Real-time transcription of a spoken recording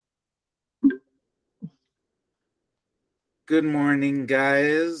Good morning,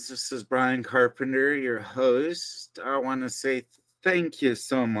 guys. This is Brian Carpenter, your host. I want to say thank you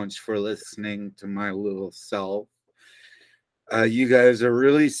so much for listening to my little self. You guys are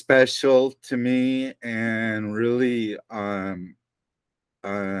really special to me, and really, um,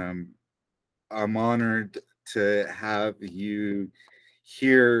 I'm honored to have you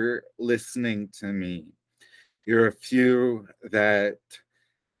here listening to me. You're a few that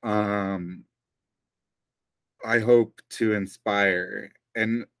um, I hope to inspire.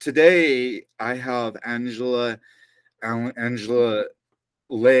 And today I have Angela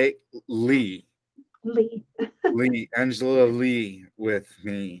Legh, Lee, Legh. Angela Lee with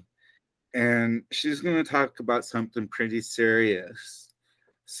me. And she's going to talk about something pretty serious.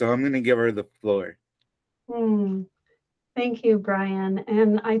 So I'm going to give her the floor. Hmm. Thank you, Brian.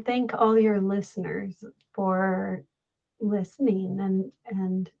 And I thank all your listeners for listening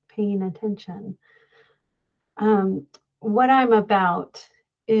and paying attention. Um, what I'm about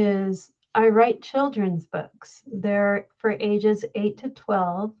is I write children's books. They're for ages 8 to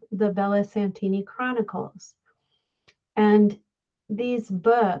 12, the Bella Santini Chronicles. And these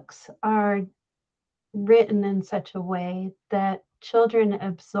books are written in such a way that children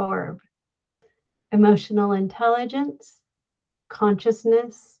absorb emotional intelligence,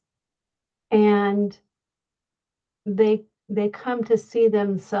 consciousness, and they come to see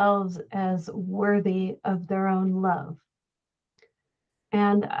themselves as worthy of their own love.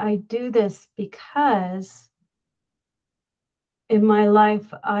 And I do this because in my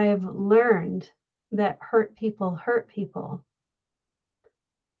life I've learned that hurt people,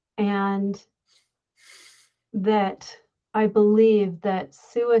 and that I believe that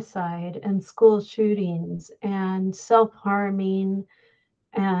suicide and school shootings and self-harming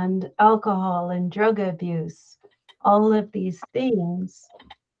and alcohol and drug abuse, all of these things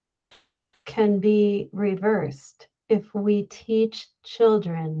can be reversed if we teach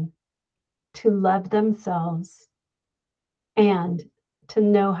children to love themselves and to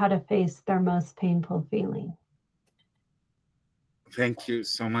know how to face their most painful feeling. Thank you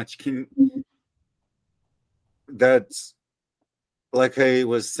so much. That's like I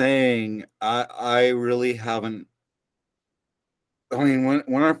was saying, I really haven't. I mean,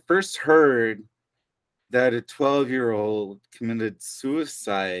 when I first heard that a 12-year-old committed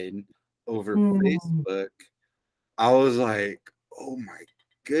suicide over Mm, Facebook, I was like, oh my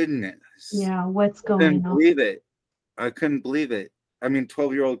goodness. yeah, what's I couldn't going on? believe it. I couldn't believe it. I mean,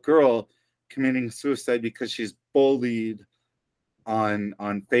 12-year-old girl committing suicide because she's bullied on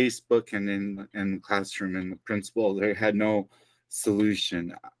Facebook and in the classroom, and the principal they had no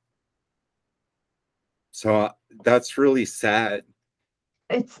solution. So that's really sad.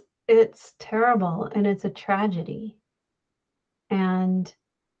 It's terrible and it's a tragedy. And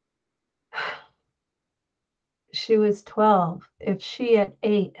she was 12. If she at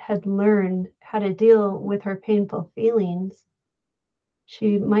 8 had learned how to deal with her painful feelings,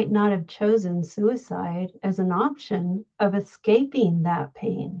 she might not have chosen suicide as an option of escaping that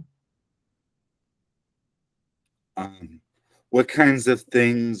pain. Um, what kinds of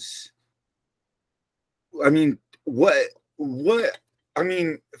things? I mean, what? I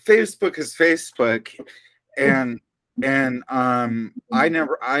mean, Facebook is Facebook, and I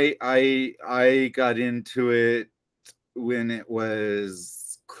never I got into it when it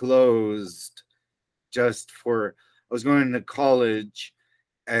was closed, just for I was going to college,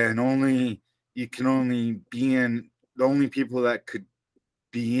 and only you can only be in the only people that could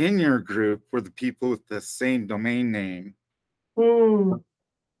be in your group were the people with the same domain name. Mm,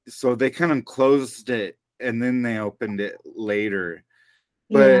 So they kind of closed it and then they opened it later.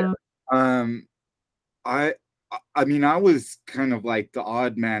 But yeah. um I I mean, I was kind of like the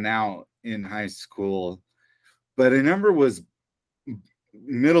odd man out in high school, but I remember was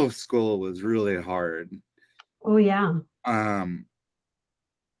middle school was really hard. Oh, yeah. Um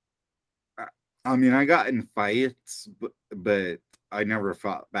I I mean, I got in fights, but I never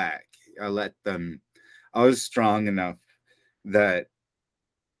fought back. I let them. I was strong enough that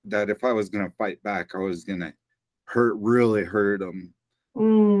if I was gonna fight back, I was gonna really hurt them.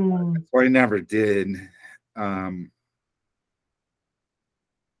 Mm, So I never did. Um,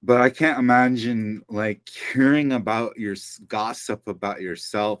 but I can't imagine like hearing about your gossip about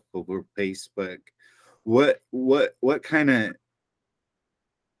yourself over Facebook. What kind of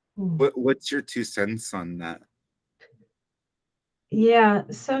mm. what's your 2 cents on that? Yeah,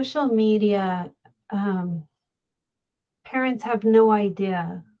 social media, um, parents have no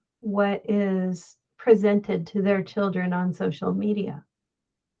idea what is presented to their children on social media.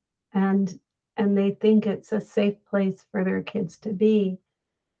 And they think it's a safe place for their kids to be.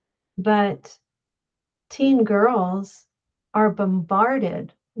 But teen girls are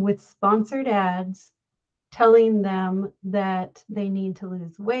bombarded with sponsored ads telling them that they need to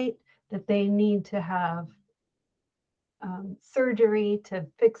lose weight, that they need to have surgery to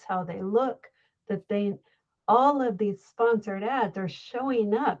fix how they look, that they, all of these sponsored ads are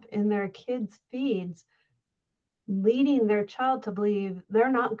showing up in their kids' feeds, leading their child to believe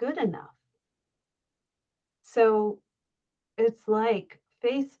they're not good enough. So it's like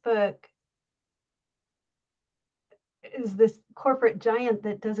Facebook is this corporate giant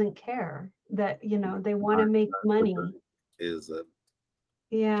that doesn't care, that, you know, they want to make money. Is it?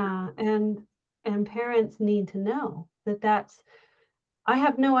 Yeah, and parents need to know that that's, I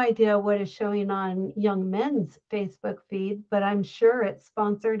have no idea what is showing on young men's Facebook feed, but I'm sure it's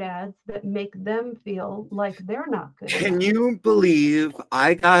sponsored ads that make them feel like they're not good enough. Can you believe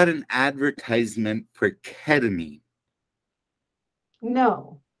I got an advertisement for ketamine?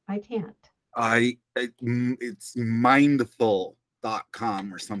 No, I can't. It's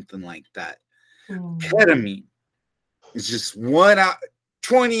mindful.com or something like that. Mm. Ketamine is just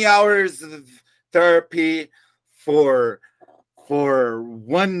 20 hours of therapy for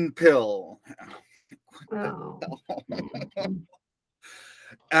one pill. Oh.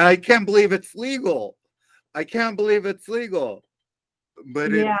 I can't believe it's legal. I can't believe it's legal.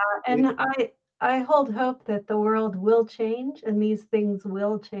 But Yeah, and I hold hope that the world will change and these things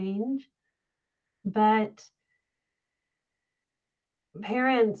will change. But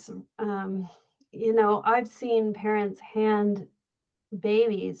parents, you know, I've seen parents hand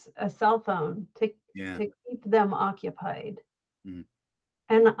babies a cell phone yeah. to keep them occupied. Mm.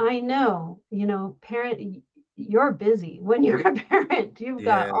 And I know, you know, parent, you're busy when you're a parent. You've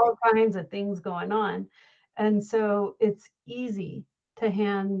got Yeah. all kinds of things going on. And so it's easy to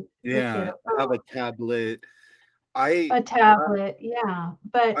hand the kid Yeah. I have a tablet. I a tablet. Yeah.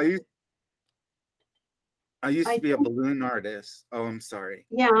 But I used I used I to be a think, balloon artist. Oh, I'm sorry.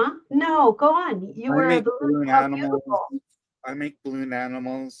 yeah, no, go on. You I were a make balloon. balloon How animals. beautiful. I make balloon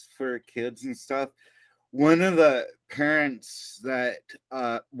animals for kids and stuff. One of the parents that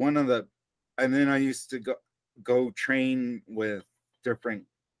one of the and then I used to go train with different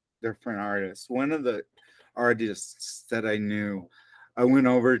artists. One of the artists that I knew, I went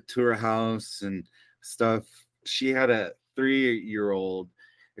over to her house and stuff. She had a 3-year-old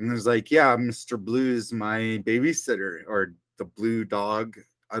and was like, yeah, Mr. Blue's my babysitter, or the blue dog.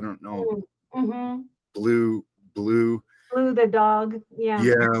 I don't know. Mm-hmm. Blue, blue. Blue the dog. Yeah.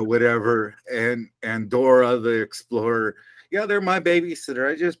 Yeah, whatever. And Dora the Explorer. Yeah, they're my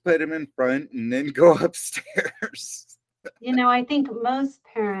babysitter. I just put them in front and then go upstairs. You know, I think most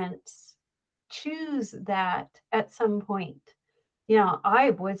parents choose that at some point. You know,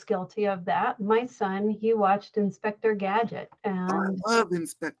 I was guilty of that. My son, he watched Inspector Gadget I love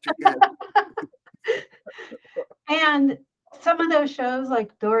Inspector Gadget. and some of those shows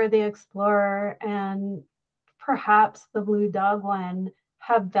like Dora the Explorer and perhaps the Blue Dog one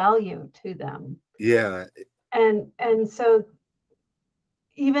have value to them. Yeah, And so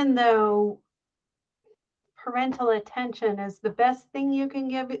even though parental attention is the best thing you can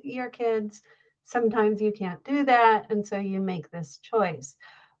give your kids, sometimes you can't do that, and so you make this choice.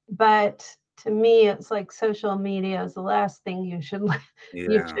 But to me, it's like social media is the last thing you should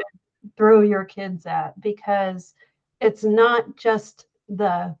you yeah, should throw your kids at, because it's not just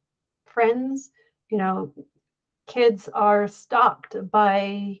the friends. You know, kids are stalked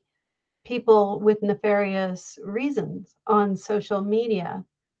by people with nefarious reasons on social media.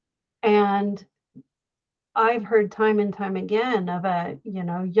 And I've heard time and time again of a, you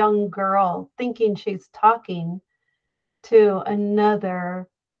know, young girl thinking she's talking to another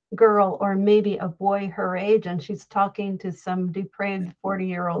girl or maybe a boy her age, and she's talking to some depraved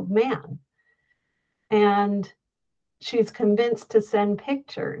 40-year-old man. And she's convinced to send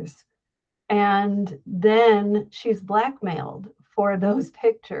pictures. And then she's blackmailed for those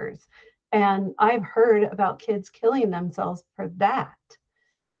pictures. And I've heard about kids killing themselves for that.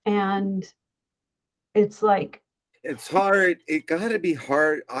 And it's like, it's hard. It got to be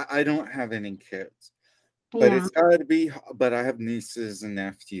hard. I don't have any kids, but yeah, it's got to be. But I have nieces and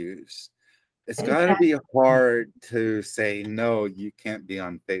nephews. It's got to exactly. be hard to say no. You can't be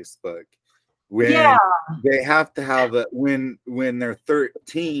on Facebook Yeah, when they have to have it. When they're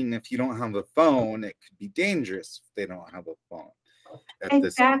 13, if you don't have a phone, it could be dangerous if they don't have a phone at this point.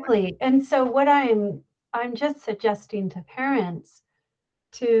 exactly. And so what I'm just suggesting to parents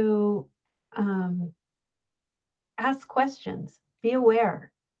to um, ask questions, be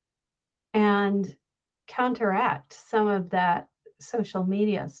aware, and counteract some of that social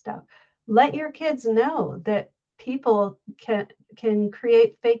media stuff. Let your kids know that people can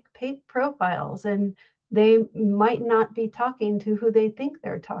create fake profiles and they might not be talking to who they think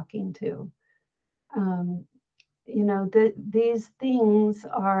they're talking to. Um, these things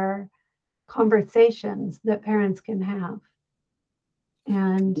are conversations that parents can have.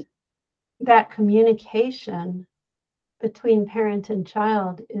 And that communication between parent and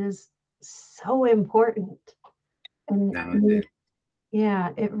child is so important. And nowadays. yeah,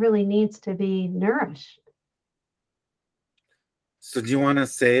 it really needs to be nourished. So do you want to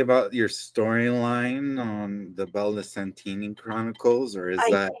say about your storyline on the Bella Santini Chronicles, or is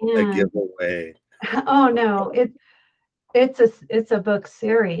I that a can. giveaway? Oh no, it's a book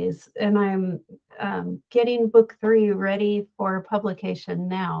series, and I'm getting book 3 ready for publication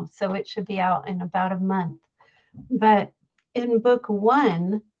now, so it should be out in about a month. But in book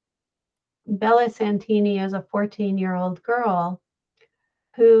 1, Bella Santini is a 14-year-old girl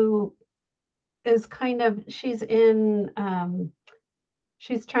who is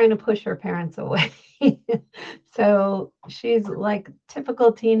she's trying to push her parents away. So she's like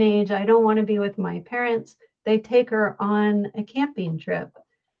typical teenage, I don't want to be with my parents. They take her on a camping trip.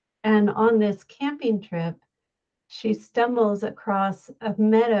 And on this camping trip, she stumbles across a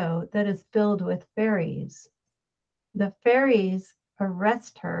meadow that is filled with fairies. The fairies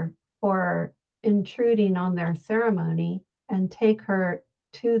arrest her for intruding on their ceremony and take her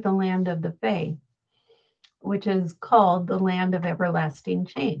to the land of the Fae, which is called the land of everlasting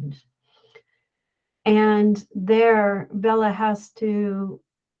change. And there, Bella has to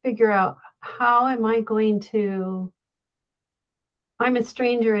figure out, how am I going to, I'm a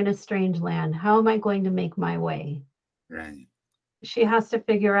stranger in a strange land. How am I going to make my way? Right. She has to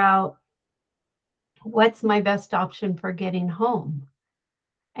figure out, what's my best option for getting home?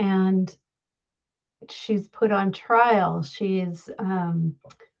 And she's put on trial. She's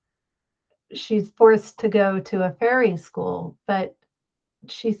forced to go to a fairy school, but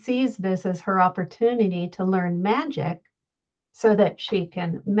she sees this as her opportunity to learn magic so that she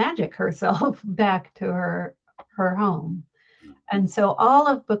can magic herself back to her home. And so all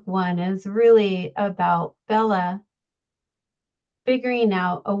of book 1 is really about Bella figuring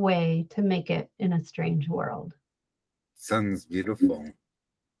out a way to make it in a strange world. Sounds beautiful.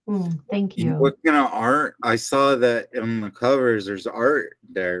 Thank you. What kind of art? I saw that on the covers, there's art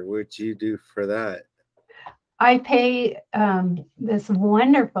there. What'd you do for that? I pay this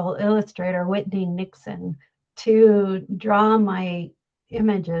wonderful illustrator, Whitney Nixon, to draw my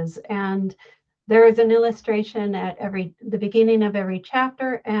images. And there is an illustration at the beginning of every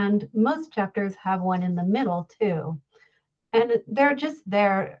chapter, and most chapters have one in the middle too. And they're just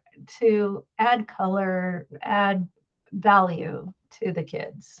there to add color, add value to the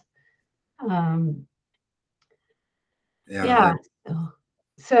kids. Yeah.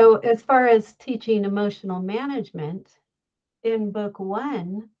 So as far as teaching emotional management, in book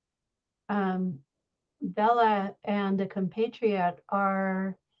 1, Bella and a compatriot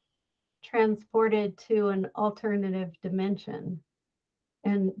are transported to an alternative dimension.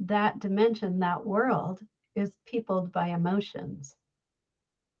 And that dimension, that world, is peopled by emotions.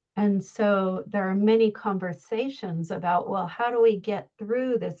 And so there are many conversations about, well, how do we get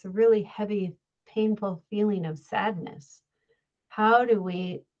through this really heavy, painful feeling of sadness? How do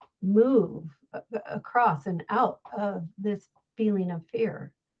we move across and out of this feeling of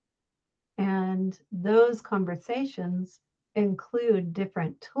fear? And those conversations include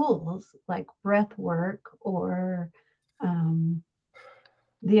different tools like breath work, or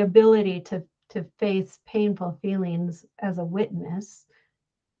the ability to face painful feelings as a witness.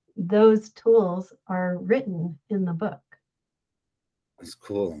 Those tools are written in the book. It's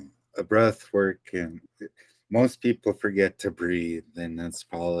cool. A breath work, and most people forget to breathe, and that's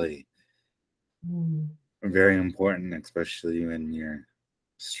probably very important, especially when you're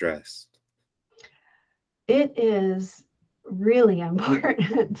stressed. It is really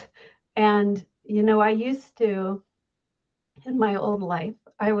important. And, I used to, in my old life,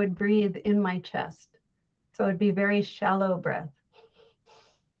 I would breathe in my chest. So it'd be very shallow breath.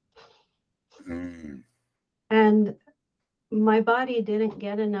 And my body didn't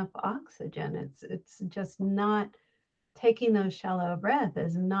get enough oxygen. It's just not, taking those shallow breath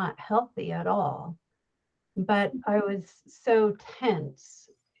is not healthy at all. But I was so tense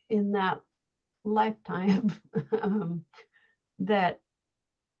in that lifetime that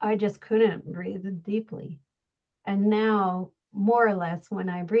I just couldn't breathe deeply. And now, more or less, when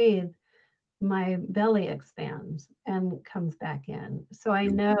I breathe, my belly expands and comes back in. So I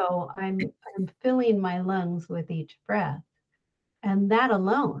know I'm filling my lungs with each breath. And that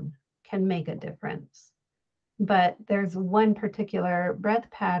alone can make a difference. But there's one particular breath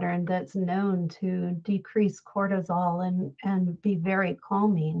pattern that's known to decrease cortisol and be very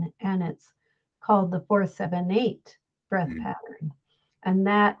calming. And it's called the 478 breath Mm. pattern. And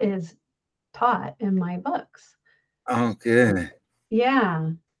that is taught in my books. Oh, good.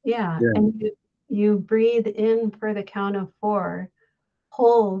 Yeah, yeah. Yeah. And you breathe in for the count of 4,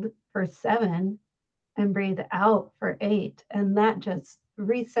 hold for 7, and breathe out for 8. And that just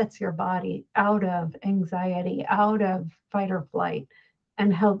resets your body out of anxiety, out of fight or flight,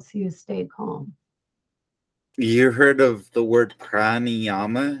 and helps you stay calm. You heard of the word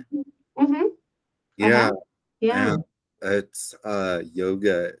pranayama? Hmm. I Yeah, have. Yeah. yeah. It's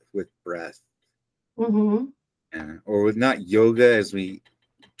yoga with breath. Hmm. Yeah. Or with not yoga as we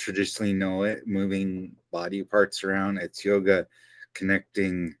traditionally know it, moving body parts around. It's yoga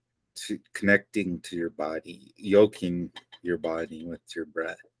connecting to your body, yoking your body with your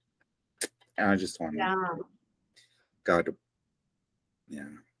breath. And I just want to Yeah. God, yeah.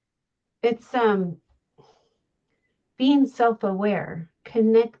 It's being self-aware,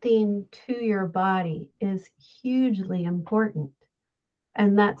 connecting to your body is hugely important.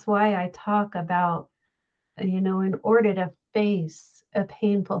 And that's why I talk about, in order to face a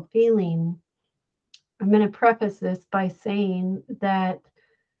painful feeling, I'm going to preface this by saying that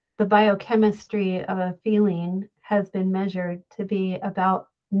the biochemistry of a feeling has been measured to be about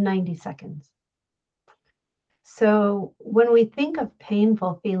 90 seconds. So when we think of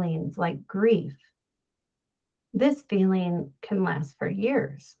painful feelings like grief, this feeling can last for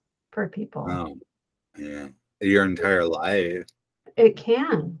years for people. Wow. Yeah. Your entire life. It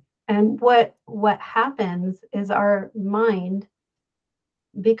can. And what happens is our mind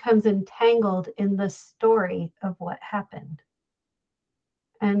becomes entangled in the story of what happened.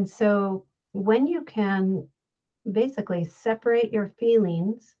 And so when you can basically separate your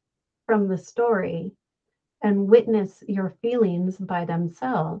feelings from the story and witness your feelings by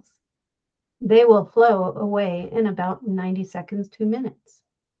themselves, they will flow away in about 90 seconds, 2 minutes.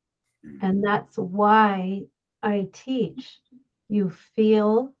 Mm. And that's why I teach you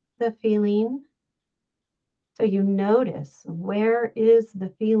feel the feeling. So you notice, where is the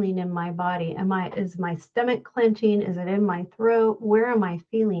feeling in my body? Is my stomach clenching? Is it in my throat? Where am I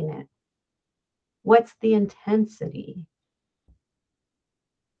feeling it? What's the intensity?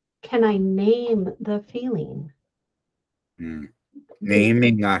 Can I name the feeling? Mm. Be-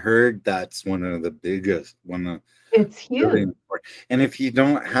 Naming, I heard that's one of the biggest, one of It's really huge. important. And if you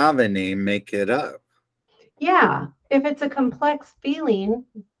don't have a name, make it up. Yeah. If it's a complex feeling,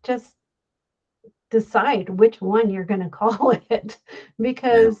 just decide which one you're going to call it, Yeah.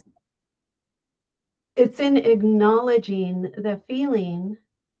 because it's in acknowledging the feeling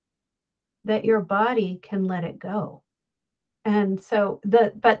that your body can let it go. And so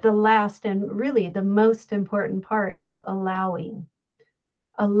the last and really the most important part, allowing.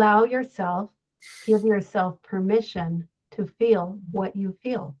 Allow yourself, give yourself permission to feel what you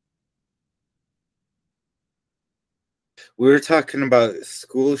feel. We were talking about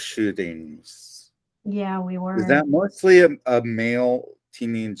school shootings. Yeah, we Is were. that mostly a male,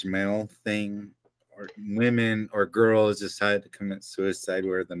 teenage male thing? Or women or girls decide to commit suicide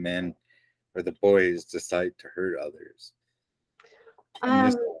where the men or the boys decide to hurt others? I'm Um,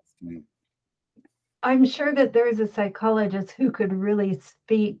 just asking. I'm sure that there's a psychologist who could really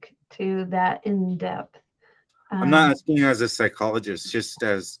speak to that in depth. I'm not Um, asking you as a psychologist, just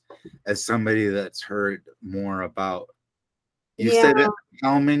as somebody that's heard more about. You yeah, said it,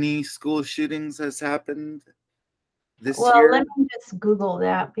 how many school shootings has happened this well, year? let me just Google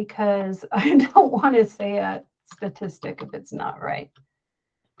that because I don't want to say a statistic if it's not right.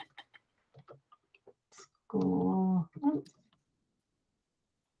 School.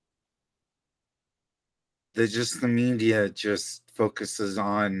 The media just focuses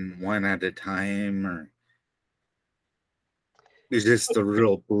on one at a time, or it's just a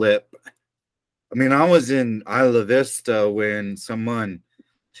real blip. I mean, I was in Isla Vista when someone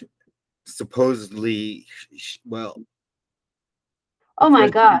supposedly, well, Oh my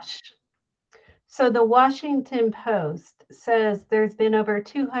President, gosh. So the Washington Post says there's been over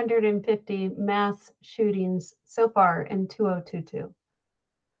 250 mass shootings so far in 2022.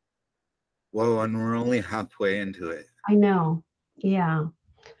 well, and we're only halfway into it. I know. Yeah.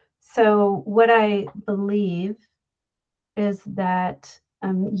 So what I believe is that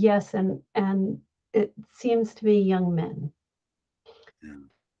yes, and it seems to be young men. Yeah.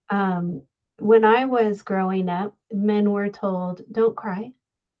 Um, when I was growing up, men were told, "Don't cry."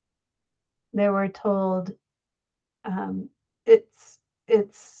 They were told, um, "It's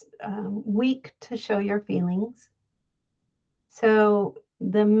weak to show your feelings." So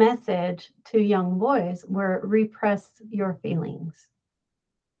the message to young boys were repress your feelings.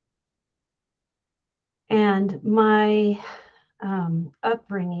 And my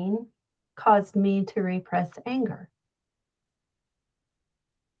upbringing caused me to repress anger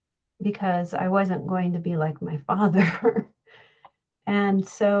because I wasn't going to be like my father. And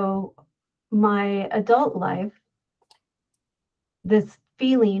so my adult life, this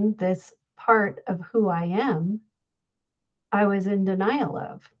feeling, this part of who I am, I was in denial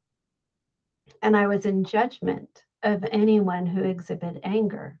of. And I was in judgment of anyone who exhibited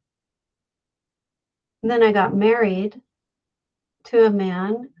anger. And then I got married to a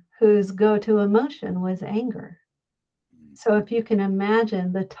man whose go to emotion was anger. So if you can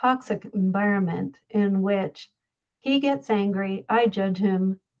imagine the toxic environment in which he gets angry, I judge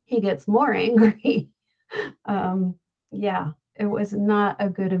him, he gets more angry. um, yeah, it was not a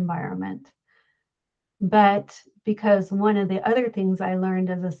good environment. But because one of the other things I learned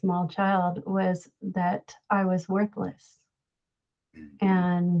as a small child was that I was worthless.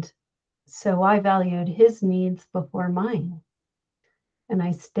 And so I valued his needs before mine. And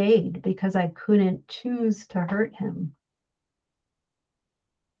I stayed because I couldn't choose to hurt him.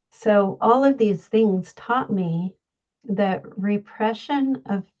 So all of these things taught me that repression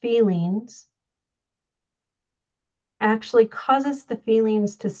of feelings actually causes the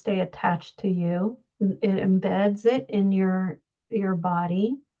feelings to stay attached to you. It embeds it in your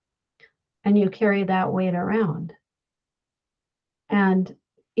body, and you carry that weight around. And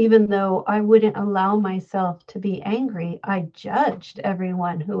even though I wouldn't allow myself to be angry, I judged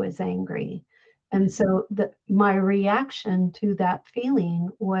everyone who was angry. And so my reaction to that feeling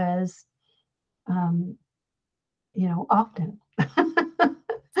was, um, often.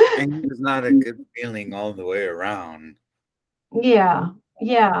 Anger is not a good feeling all the way around. Yeah,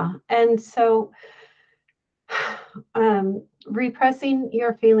 yeah. And so repressing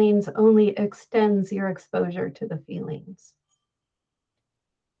your feelings only extends your exposure to the feelings.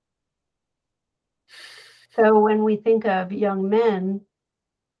 So when we think of young men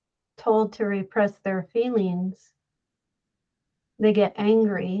told to repress their feelings, they get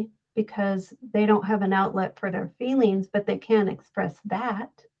angry because they don't have an outlet for their feelings, but they can't express that.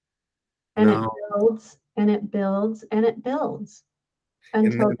 And it No, builds and it builds and it builds and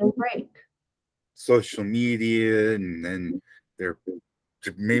until then they break. social media, and then they're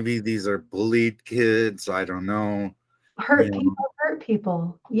maybe these are bullied kids. I don't know, you Hurt know. people hurt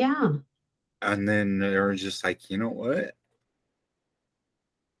people. Yeah. And then they're just like, you know what?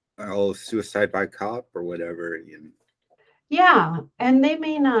 Oh, suicide by cop or whatever. Yeah. And they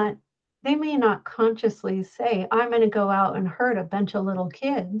may not consciously say, I'm going to go out and hurt a bunch of little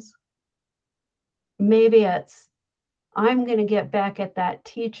kids. Maybe it's, I'm going to get back at that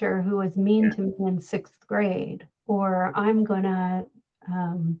teacher who was mean Yeah. to me in sixth grade, or I'm going to,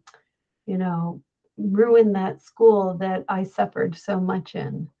 um, you know, ruin that school that I suffered so much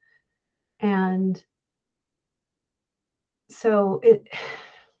in. And so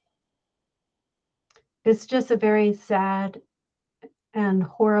it's just a very sad and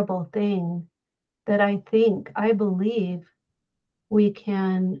horrible thing that I believe we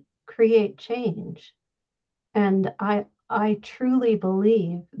can create change. And I truly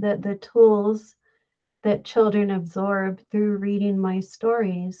believe that the tools that children absorb through reading my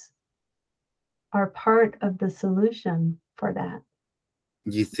stories are part of the solution for that.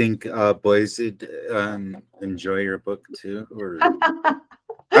 You think boys would enjoy your book too, or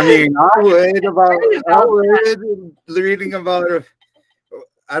I mean, I would reading about.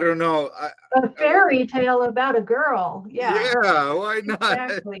 I don't know. A fairy tale about a girl. Yeah, Yeah, why not?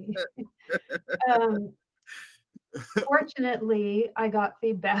 exactly. Um, Fortunately, I got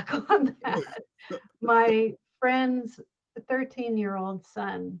feedback on that. My friend's 13-year-old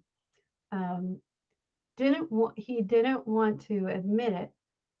son um, he didn't want to admit it,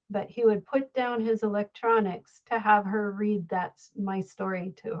 but he would put down his electronics to have her read my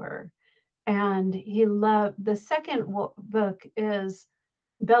story to her. And he loved the second book is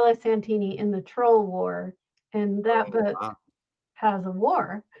Bella Santini in the Troll War, and that Oh, book wow. has a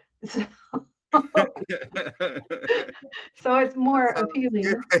war. So, so it's That more sounds appealing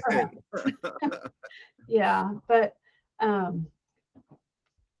for good. him. Yeah, but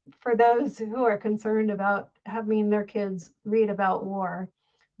for those who are concerned about having their kids read about war,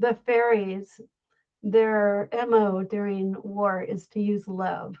 the fairies, their MO during war is to use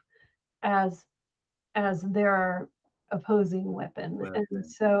love as their opposing weapon. And Weapon.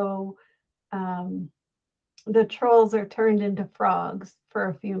 so um, the trolls are turned into frogs for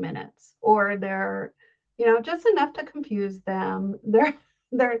a few minutes, or they're, just enough to confuse them. They're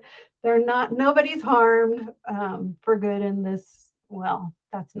they're not, nobody's harmed for good in this. Well,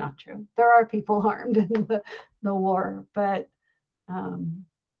 that's not true. There are people harmed in the war, but um,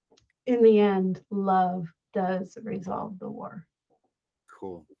 in the end, love does resolve the war.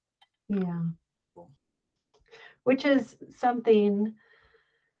 Cool. Yeah. Which is something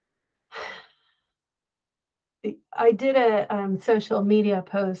I did a social media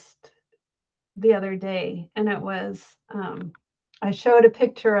post the other day, and it was I showed a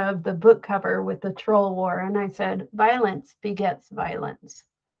picture of the book cover with the troll war, and I said, violence begets violence,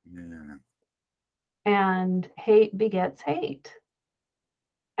 Yeah. and hate begets hate.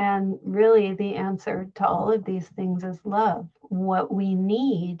 And really, the answer to all of these things is love. What we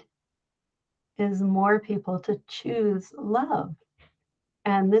need is more people to choose love,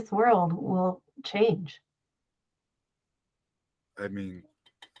 and this world will change. I mean,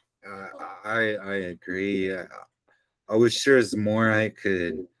 I agree. I wish there was more I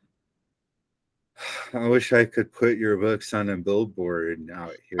could. I wish I could put your books on a billboard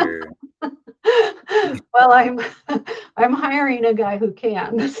out here. Well, I'm hiring a guy who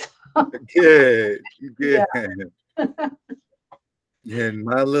can. So, Good, yeah. good. And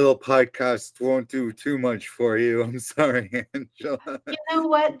my little podcast won't do too much for you. I'm sorry, Angela. You know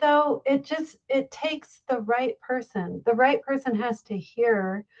what though? It takes the right person. The right person has to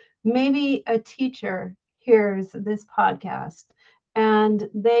hear. Maybe a teacher hears this podcast and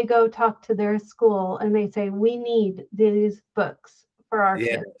they go talk to their school and they say, "We need these books for our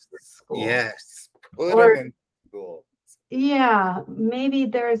Yes, kids at school." yes. Put them Or in school. yeah, maybe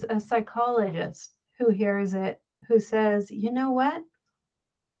there's a psychologist who hears it who says, "You know what?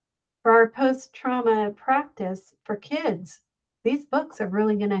 For our post-trauma practice for kids, these books are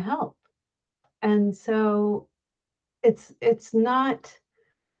really going to help." And so it's not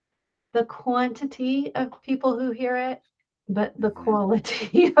the quantity of people who hear it, but the Mhm.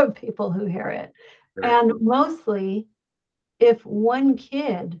 quality of people who hear it. Sure. And mostly, if one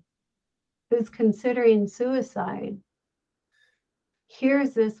kid who's considering suicide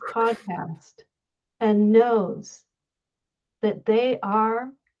hears this podcast and knows that they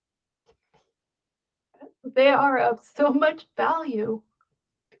are of so much value,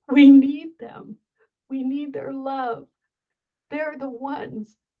 we need them. We need their love. They're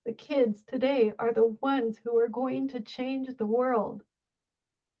the kids today are the ones who are going to change the world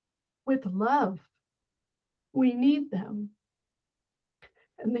with love. We need them,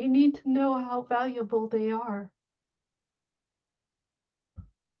 and they need to know how valuable they are.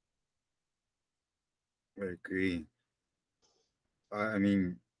 I agree. I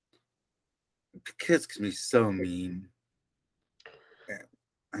mean, kids can be so mean,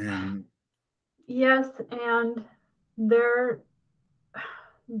 and Yes, and they're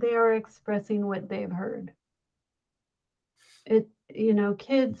they are expressing what they've heard.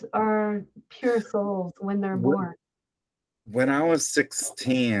 Kids are pure souls when they're born. when I was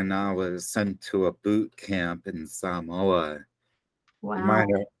 16, I was sent to a boot camp in Samoa. You might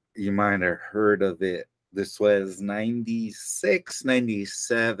Wow. have you might have heard of it. This was 96,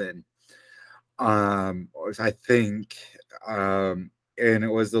 97. I think, and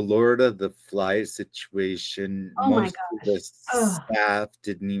it was the Lord of the Fly situation. Oh my Most of the gosh. Oh, staff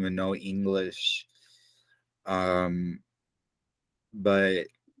didn't even know English. Um, but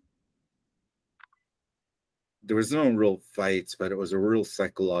there was no real fights, but it was a real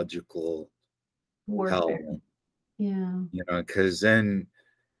psychological warfare. hell, Yeah. because then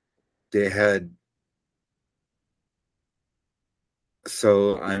they had.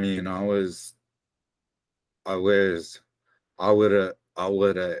 So I mean, I was, I would have.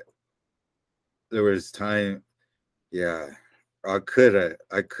 There was time, yeah. I could have.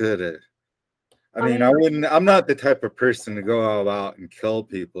 I mean, I I wouldn't. I'm not the type of person to go all out and kill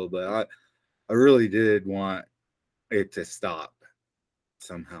people, but I really did want it to stop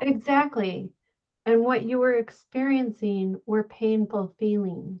somehow. exactly. And what you were experiencing were painful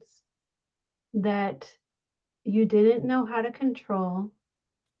feelings that you didn't know how to control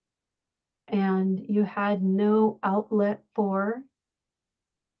and you had no outlet for,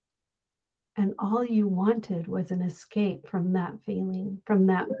 and all you wanted was an escape from that feeling, from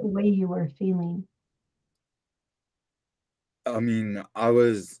that way you were feeling. I mean, I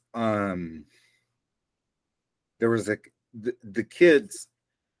was there was the kids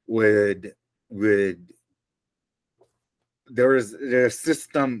would there was their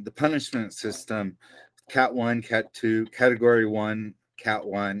system, the punishment system, cat 1, cat 2, category 1, cat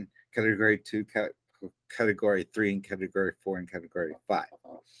 1, category 2, category 3, and category 4, and category 5.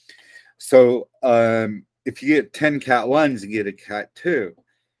 So if you get 10 cat 1s, you get a cat 2.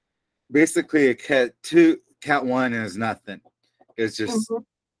 Basically a cat 1 is nothing. It's just Mhm.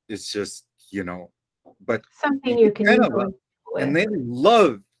 it's just, but you Something you get can 10 of them easily deal and with. they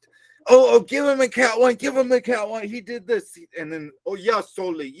loved, oh, give him a cat 1, give him a cat 1, he did this, and then, oh yeah,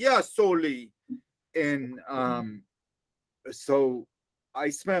 Soli, yeah, Soli. And so I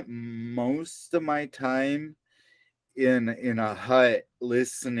spent most of my time in a hut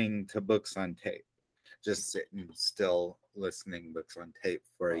listening to books on tape, just sitting still listening books on tape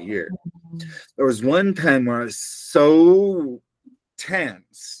for a year. There was one time where I was so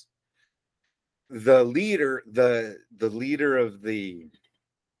tense. The leader of the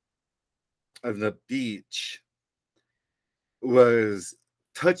beach was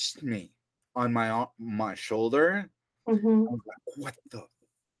touched me on my shoulder. Mm-hmm. I was like, what the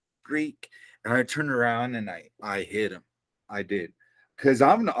freak? And I turned around and I hit him. I did. Because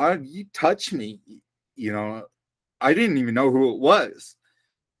you touched me, you know, I didn't even know who it was.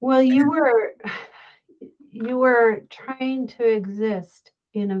 Well, you were trying to exist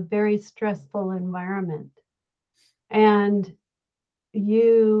in a very stressful environment, and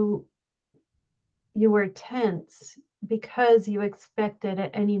you you were tense because you expected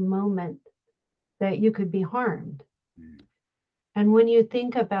at any moment that you could be harmed. Mm. And when you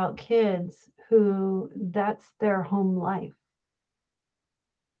think about kids who that's their home life,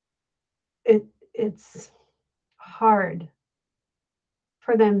 it's hard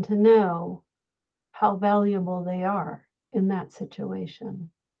for them to know how valuable they are in that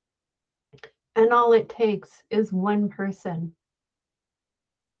situation. And all it takes is one person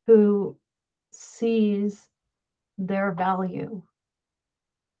who sees their value,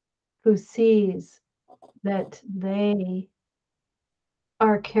 who sees that they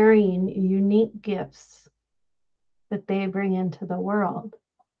are carrying unique gifts that they bring into the world.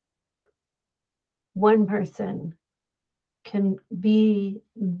 One person can be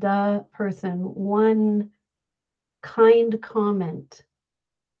the person, one kind comment,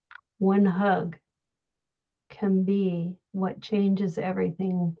 one hug can be what changes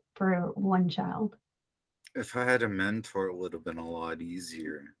everything for one child. If I had a mentor, it would have been a lot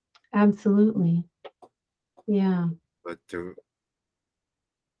easier. Absolutely. Yeah. But there,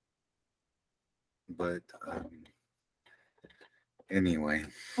 but anyway,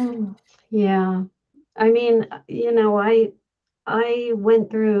 Mm. Yeah. I mean, I went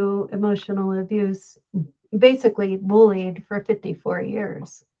through emotional abuse, basically bullied for 54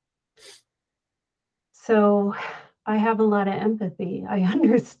 years. So I have a lot of empathy. I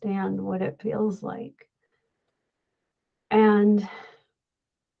understand what it feels like. And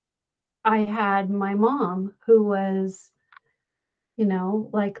I had my mom who was,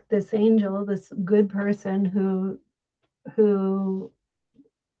 like this angel, this good person who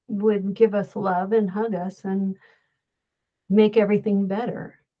would give us love and hug us and make everything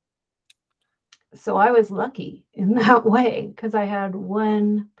better. So I was lucky in that way because I had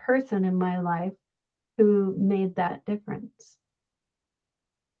one person in my life who made that difference.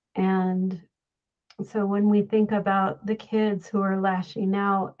 And so when we think about the kids who are lashing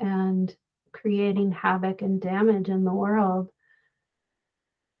out and creating havoc and damage in the world,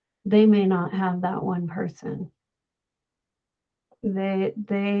 they may not have that one person.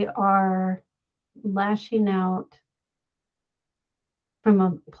 They are lashing out from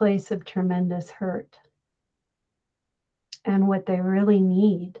a place of tremendous hurt. And what they really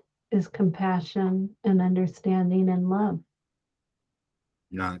need is compassion and understanding and love.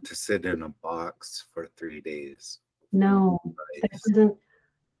 not to sit in a box for 3 days. No, that Nice. doesn't.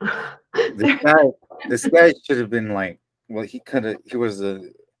 This guy, this guy should have been like, well, he could have. He was a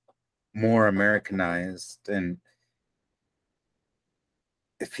more Americanized, and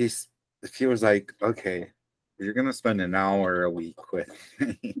if he's if he was like, okay, you're gonna spend an hour a week with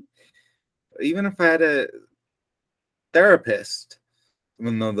me, even if I had a therapist,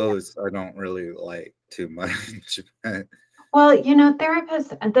 even though those I don't really like too much. But Well,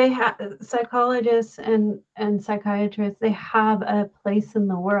 therapists, they have psychologists and psychiatrists, they have a place in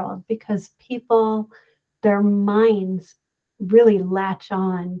the world because people, their minds really latch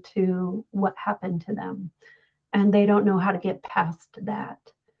on to what happened to them and they don't know how to get past that.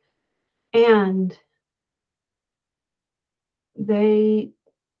 And they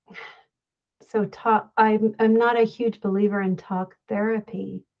so talk I'm not a huge believer in talk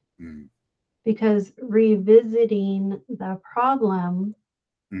therapy mm, because revisiting the problem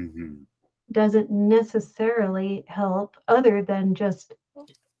mhm. doesn't necessarily help other than just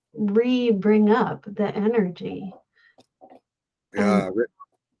bring up the energy. And Yeah,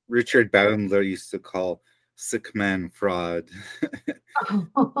 Richard Bandler used to call sick man fraud.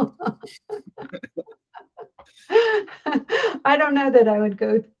 I don't know that I would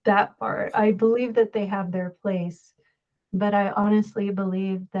go that far. I believe that they have their place, but I honestly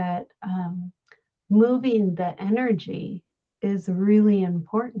believe that moving the energy is really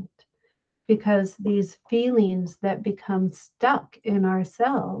important because these feelings that become stuck in our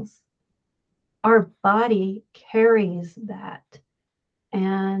cells, our body carries that.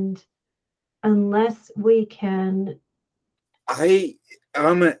 And unless we can,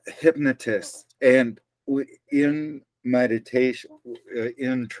 I'm a hypnotist, and in meditation,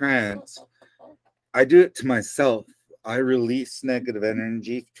 in trance, I do it to myself. I release negative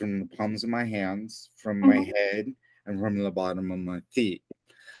energy from the palms of my hands, from my head, and from the bottom of my feet.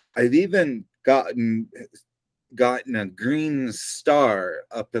 I've even gotten a green star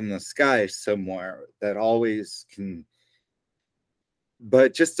up in the sky somewhere that always can.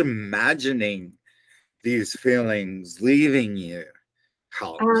 But just imagining these feelings leaving you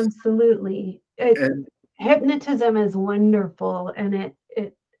helps. absolutely, And hypnotism is wonderful, and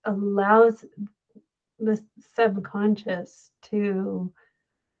it allows the subconscious to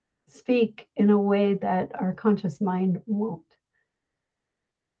speak in a way that our conscious mind won't.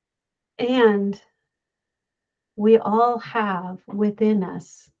 And we all have within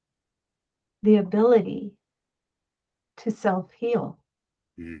us the ability to self heal.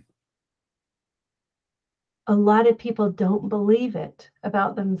 mm, A lot of people don't believe it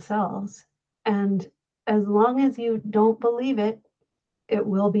about themselves. And as long as you don't believe it, it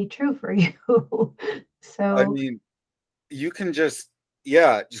will be true for you. I So, mean, you can just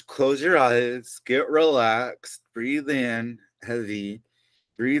close your eyes, get relaxed, breathe in heavy,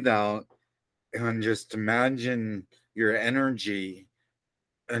 breathe out, and just imagine your energy,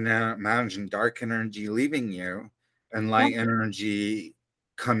 and then imagine dark energy leaving you and yeah, light energy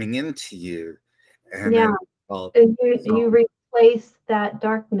coming into you. And yeah. it felt And you so. replace that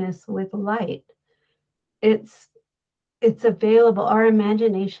darkness with light. It's it's available. Our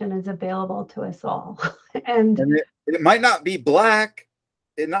imagination is available to us all. And And it might not be black.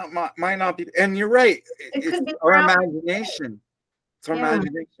 Might not be. And you're right. it It's could be our brown. imagination. It's our Yeah.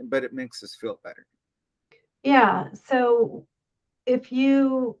 imagination, but it makes us feel better. Yeah. So if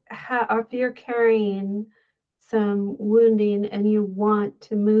you're carrying some wounding and you want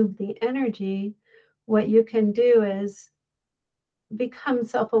to move the energy, what you can do is become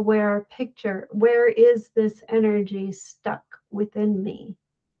self-aware, picture where is this energy stuck within me.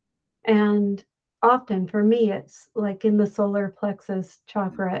 And often for me, it's like in the solar plexus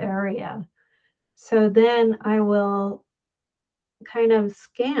chakra area. So then I will kind of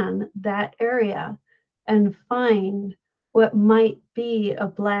scan that area and find what might be a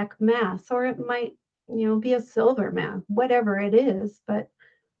black mass, or it might, be a silver mass, whatever it is. But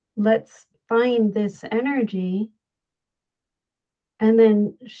let's find this energy and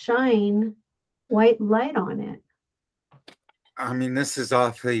then shine white light on it. I mean, this is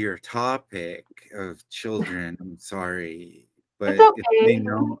off of your topic of children. I'm sorry, It's but if they okay.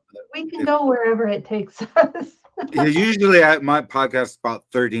 know, We can if go wherever it takes us. usually at my podcast about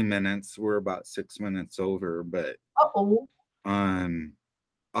 30 minutes, we're about 6 minutes over, but Uh-oh. um,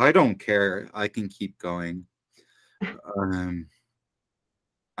 I don't care. I can keep going. Um,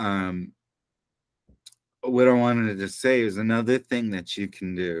 um, what I wanted to say is another thing that you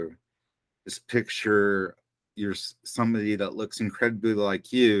can do is picture you're somebody that looks incredibly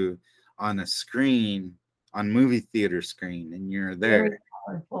like you on a screen, on movie theater screen, and you're Very there.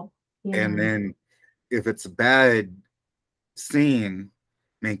 powerful. And Yeah. then if it's a bad scene,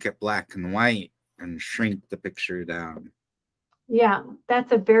 make it black and white and shrink the picture down. Yeah.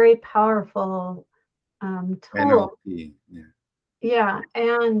 That's a very powerful tool. NLP. Yeah. Yeah.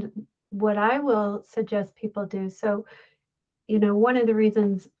 And what I will suggest people do, so, one of the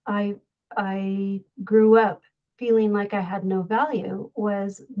reasons I grew up feeling like I had no value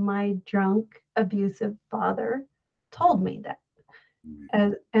was my drunk, abusive father told me that.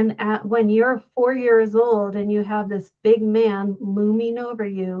 When you're 4 years old and you have this big man looming over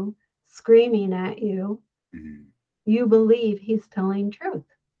you, screaming at you, Mm-hmm. you believe he's telling truth.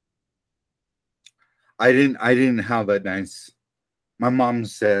 I didn't have a nice. My mom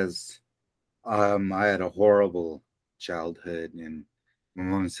says I had a horrible childhood, and my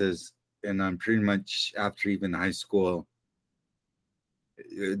mom says, and I'm pretty much after even high school.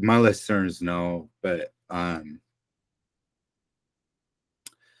 My listeners know, but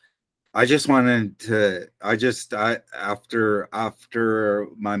I just wanted to. I after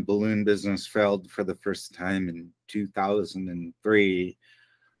my balloon business failed for the first time in 2003.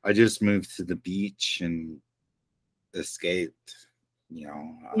 I just moved to the beach and escaped. You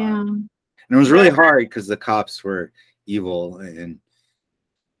know, Yeah. and it was really That, hard because the cops were evil and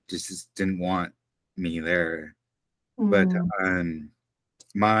just didn't want me there. But mm, um,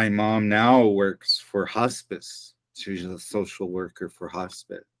 my mom now works for hospice. She's a social worker for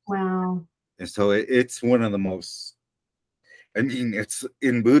hospice. wow. And so it's one of the most, I mean, it's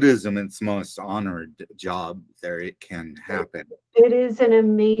in Buddhism, it's the most honored job there it can It, happen. it is an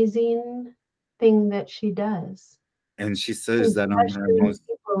amazing thing that she does. And she says She's that I'm her ushering most,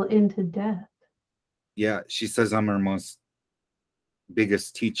 people into death. yeah, she says I'm her most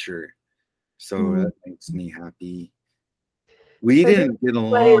biggest teacher. So Mm. that makes me happy. We So didn't get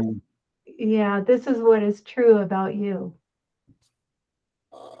what is, along. yeah, this is what is true about you.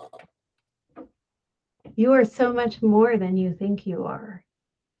 You are so much more than you think you are.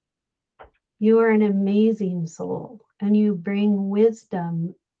 You are an amazing soul, and you bring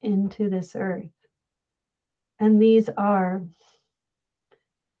wisdom into this earth. And these are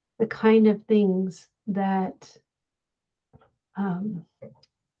the kind of things that, um,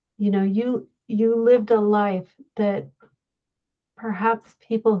 you lived a life that perhaps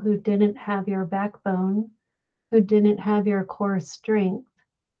people who didn't have your backbone, who didn't have your core strength,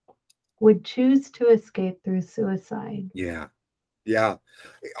 would choose to escape through suicide. Yeah. Yeah.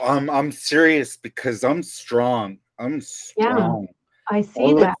 I'm serious because I'm strong. I'm Yeah, strong. I see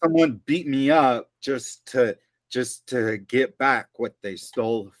I'll let that. someone beat me up just to get back what they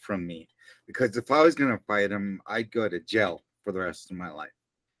stole from me. Because if I was gonna fight them, I'd go to jail for the rest of my life.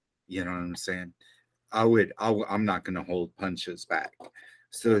 You know what I'm saying? I'm not gonna hold punches back.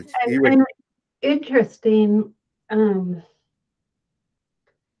 So you would And interesting, um,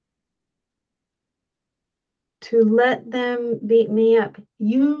 to let them beat me up.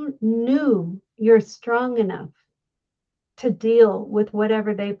 You knew you're strong enough to deal with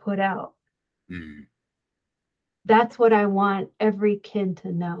whatever they put out. mm, That's what I want every kid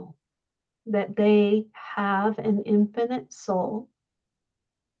to know, that they have an infinite soul,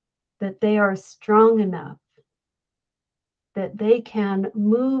 that they are strong enough, that they can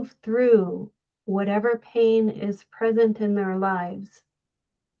move through whatever pain is present in their lives.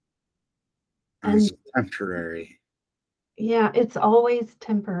 it's And temporary. yeah, it's always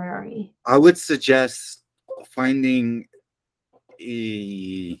temporary. I would suggest finding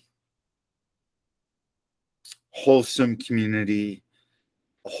a wholesome community,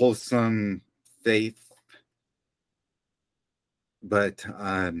 wholesome faith, but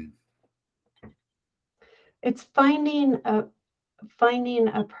It's finding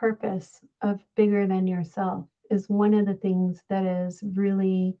a purpose of bigger than yourself is one of the things that is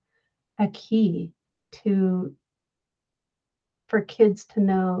really a key to for kids to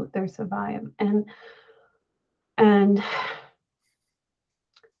know they're survive. And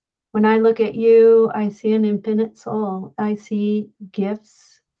when I look at you, I see an infinite soul. I see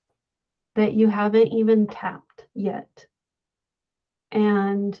gifts that you haven't even tapped yet.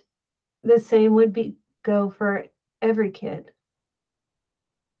 And the same would be go for every kid,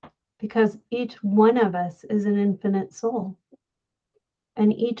 because each one of us is an infinite soul,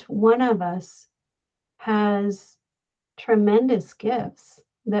 and each one of us has tremendous gifts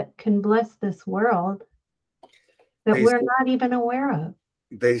that can bless this world that they we're not even aware of.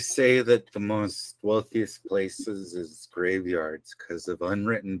 they say that the most wealthiest places is graveyards because of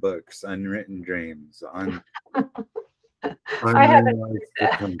unwritten books, unwritten dreams, I haven't unrealized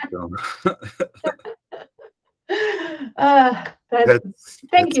potential. that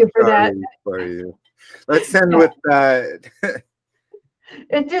thank That's you for that. Charlie for you. Let's end Yeah, with that.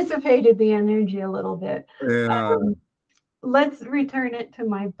 it dissipated the energy a little bit. Yeah. Um, let's return it to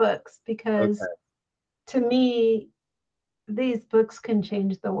my books, because Okay. to me, these books can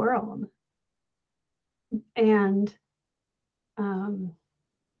change the world. And um,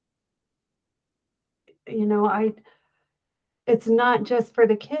 I it's not just for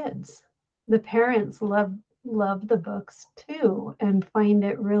the kids. The parents love the books too and find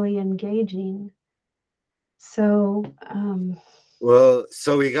it really engaging. So Well,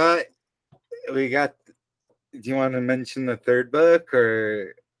 so we got. Do you want to mention the third book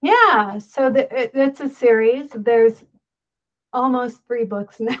or? yeah, so it's a series. There's almost 3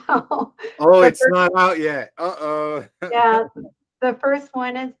 books now. Oh, The it's first, not out yet. Uh-oh. yeah, the first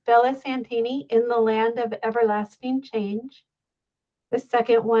one is Bella Santini in the Land of Everlasting Change. The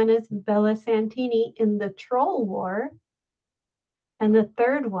second one is Bella Santini in the Troll War. And the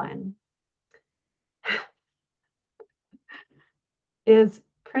third one is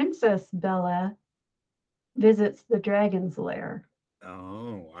Princess Bella visits the dragon's lair.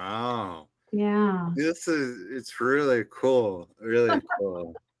 Oh, wow. Yeah. It's really cool. Really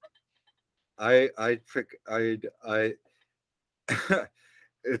cool. I pick I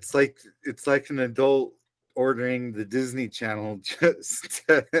it's like an adult ordering the Disney Channel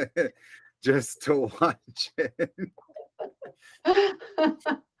just to watch it.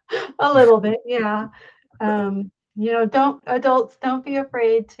 A little bit, yeah. Don't adults don't be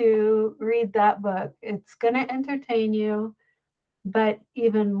afraid to read that book. It's going to entertain you, but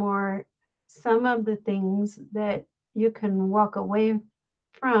even more, some of the things that you can walk away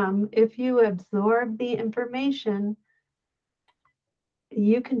from if you absorb the information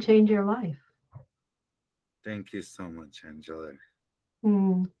you can change your life. Thank you so much, Angela.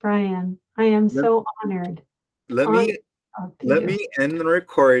 Brian, I am Let, so honored. let Honored me to talk to let you. me end the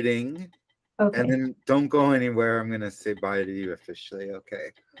recording, and Okay. then don't go anywhere. I'm gonna say bye to you officially.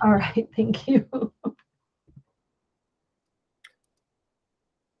 Okay. All right. Thank you.